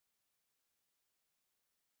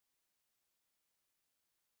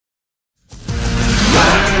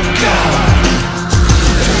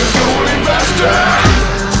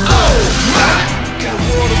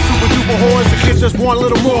want a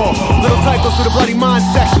little more. Little typos through the bloody mind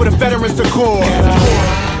sex with a veteran's decor.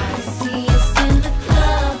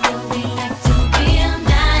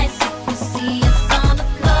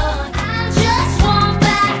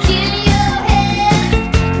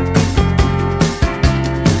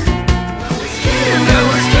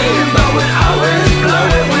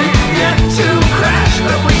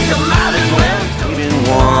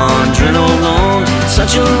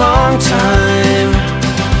 Such a long time,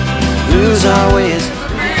 lose our ways.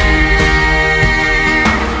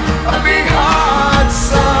 A big hot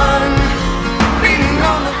sun beating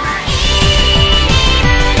on the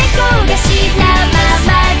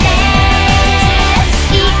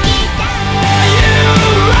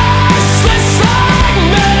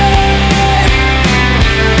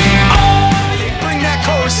bring that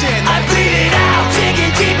chorus in. I bleed it out,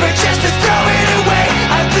 digging deeper just to throw it away.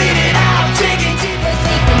 I bleed it out, digging deeper.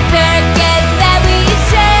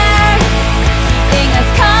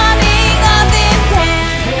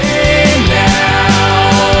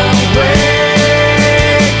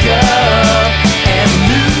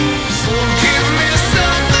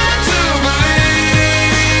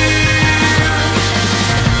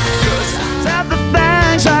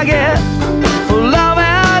 I get for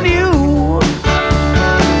loving you.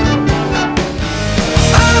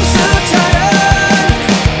 I'm so tired,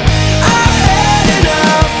 I've had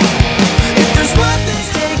enough. If there's one thing's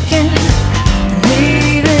taking,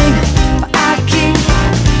 leaving, but I keep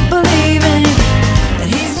believing that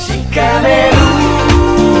he's coming.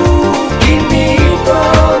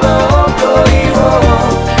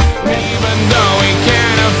 Even though we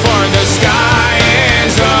can't afford the sky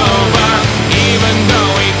is over. Even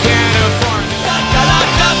though we can't afford the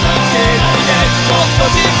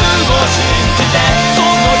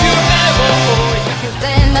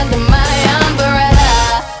stand under my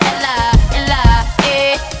umbrella.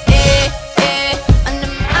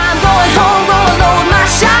 I'm going home, going low with my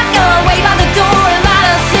shotgun, wave out the door and light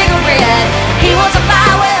a cigarette. He wants a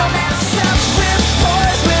fire well now. With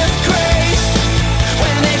poise, with grace,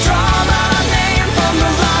 when they draw my name from the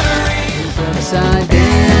lottery. Upside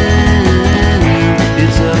down,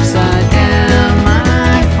 it's upside down,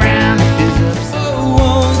 my friend. It's upside down. Oh,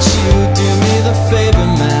 won't you do me the favor,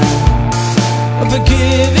 man, of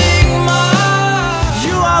forgiving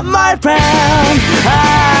you are my friend.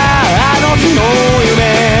 I don't know you,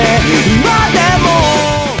 man. Not that more.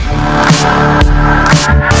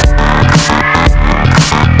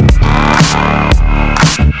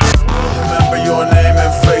 Remember your name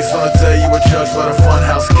and face on the day you were judged by the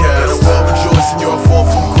funhouse cast. And the world rejoicing your fall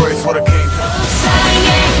from grace. What a king.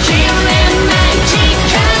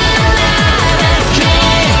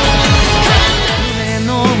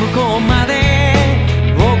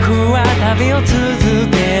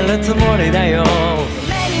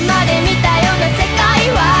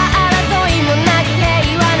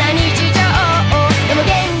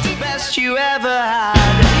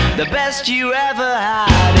 The best you ever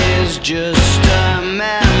had is just a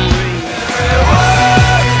memory. Every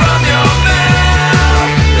word from your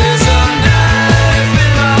mouth is a knife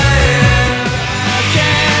in my hand. I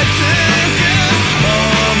can't take it no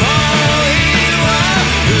more. You are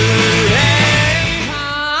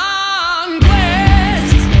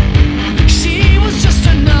conquest. She was just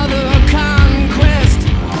another conquest.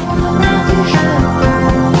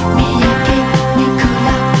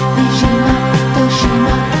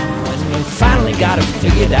 Finally got it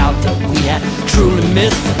figured out that we had truly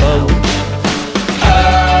missed the boat.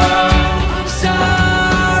 Oh, I'm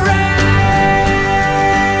sorry.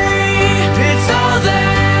 It's all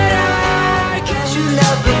that I guess you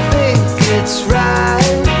never think it's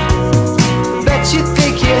right. Bet you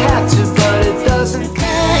think you have to, but it doesn't.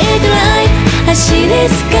 Hit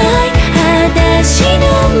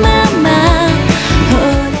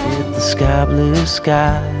the sky, blue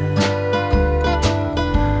sky.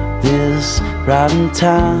 This rotten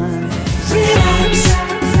time. Relax,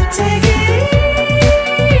 take it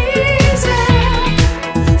easy.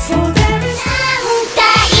 For there is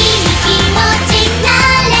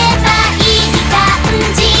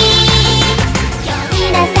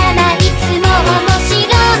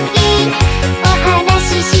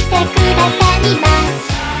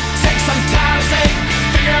Take some time to think,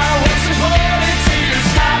 figure out what's important to you.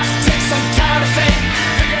 Stop, take some time to think,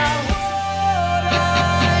 figure out what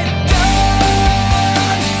I've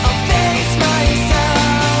done. I'll face myself.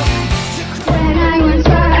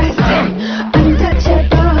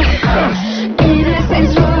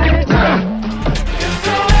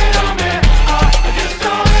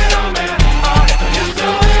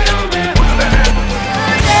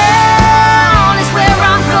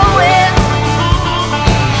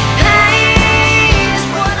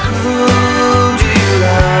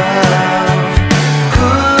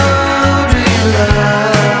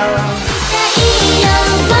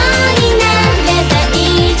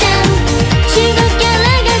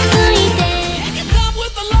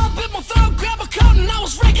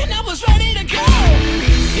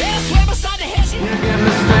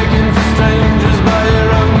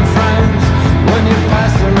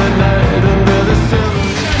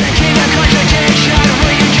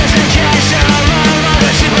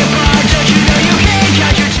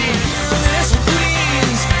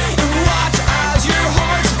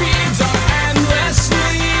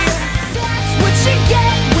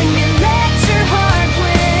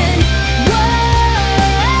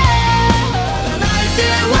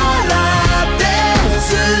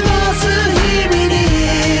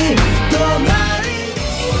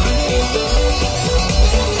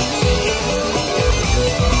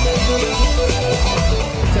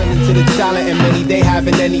 to the talent, and many they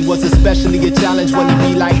haven't any. Was especially a challenge when he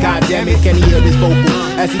be like, God damn it, can he hear his vocal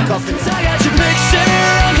as he cuffing? I got your picture,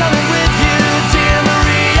 I'm coming with you, dear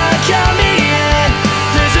Maria, count me in.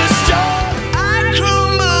 There's a storm. I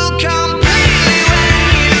crumble completely when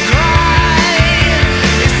you cry.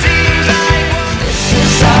 It seems like this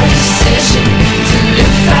is our decision to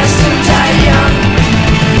live fast and die young.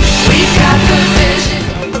 We've got the vision.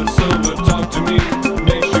 Silver talk to me,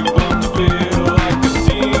 makes you want to feel like a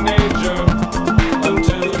teenager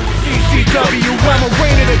until CCW, I'm a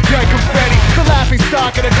rain of the dead confetti, the laughing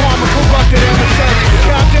stock of the karma corrupted and pathetic.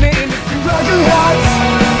 Captain of industry, rocking hearts,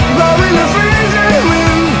 blowing the freezing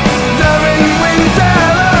wind, during winter.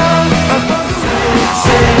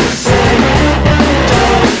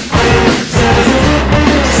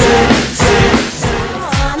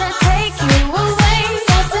 Wanna take you away,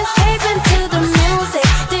 let's escape into the music.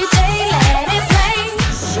 DJ, let it play.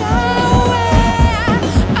 Showing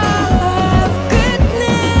of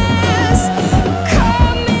goodness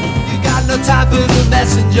coming. You got no time for the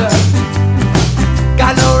messenger.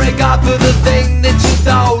 Got no regard for the thing that you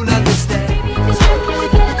don't understand.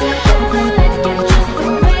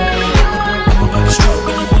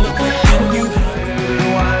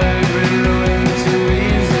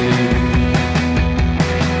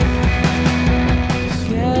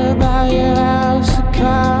 Scared by your house, a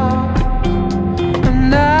car,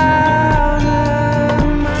 and out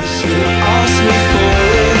of my Should've asked me for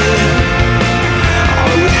it. I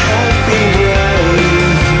would have been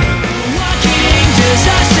brave. walking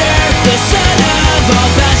disaster, the son of all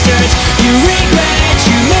bastards. You regret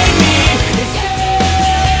you made me.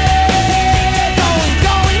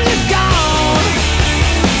 Going to gone.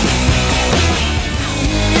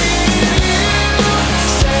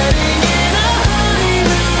 Setting in a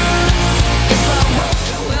honeymoon. If I walk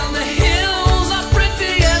around the hills are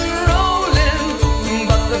pretty and rolling,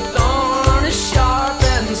 but the dawn is sharp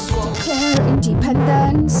and swollen. Declare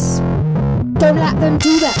independence. Don't let them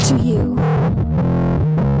do that to you.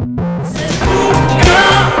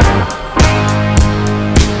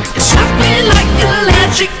 Shock me like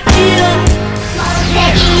electric eel. 持って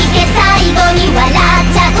いけ最後に笑っ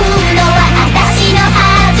ちゃうのは私のは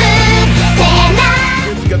ずせな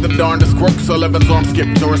Got the darndest quirks, 11's arm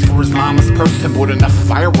skipped doors for his mama's purse and bought enough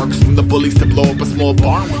fireworks from the bullies to blow up a small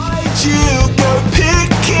barn. You go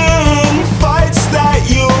picking fights that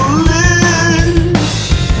you'll lose.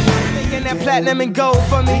 Making that platinum and gold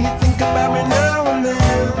for me. Think about me now and then.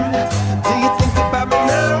 Do you think about me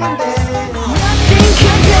now and then? Nothing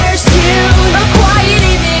compares to a quiet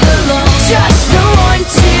evening alone. Just the one,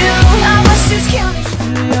 two. I was just counting.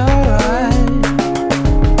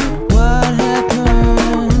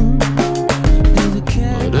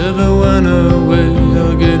 whatever went away,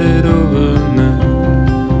 I'll get it over now.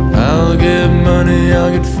 I'll get money,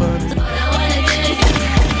 I'll get fun.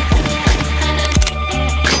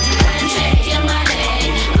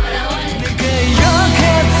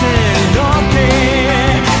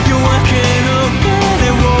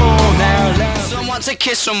 Someone to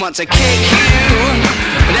kiss, someone to kick you.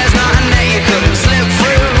 There's nothing that you couldn't slip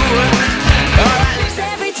through. Alright.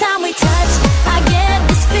 Every time we touch, I get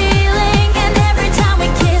this feeling, and every time we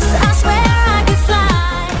kiss, I swear I could fly.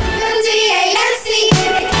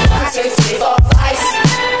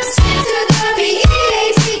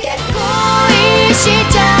恋し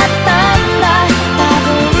ちゃったんだ。多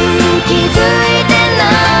分気づいてな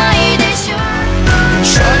いでしょ。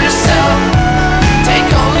Show yourself, take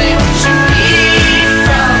only what you need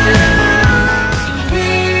from it. We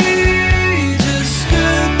just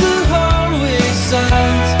stood the hallway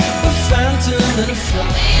signs, a phantom and a fly.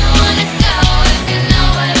 Where you wanna go if you know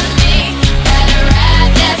what I mean? Better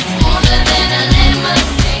ride that's smoother than a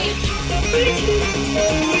limousine.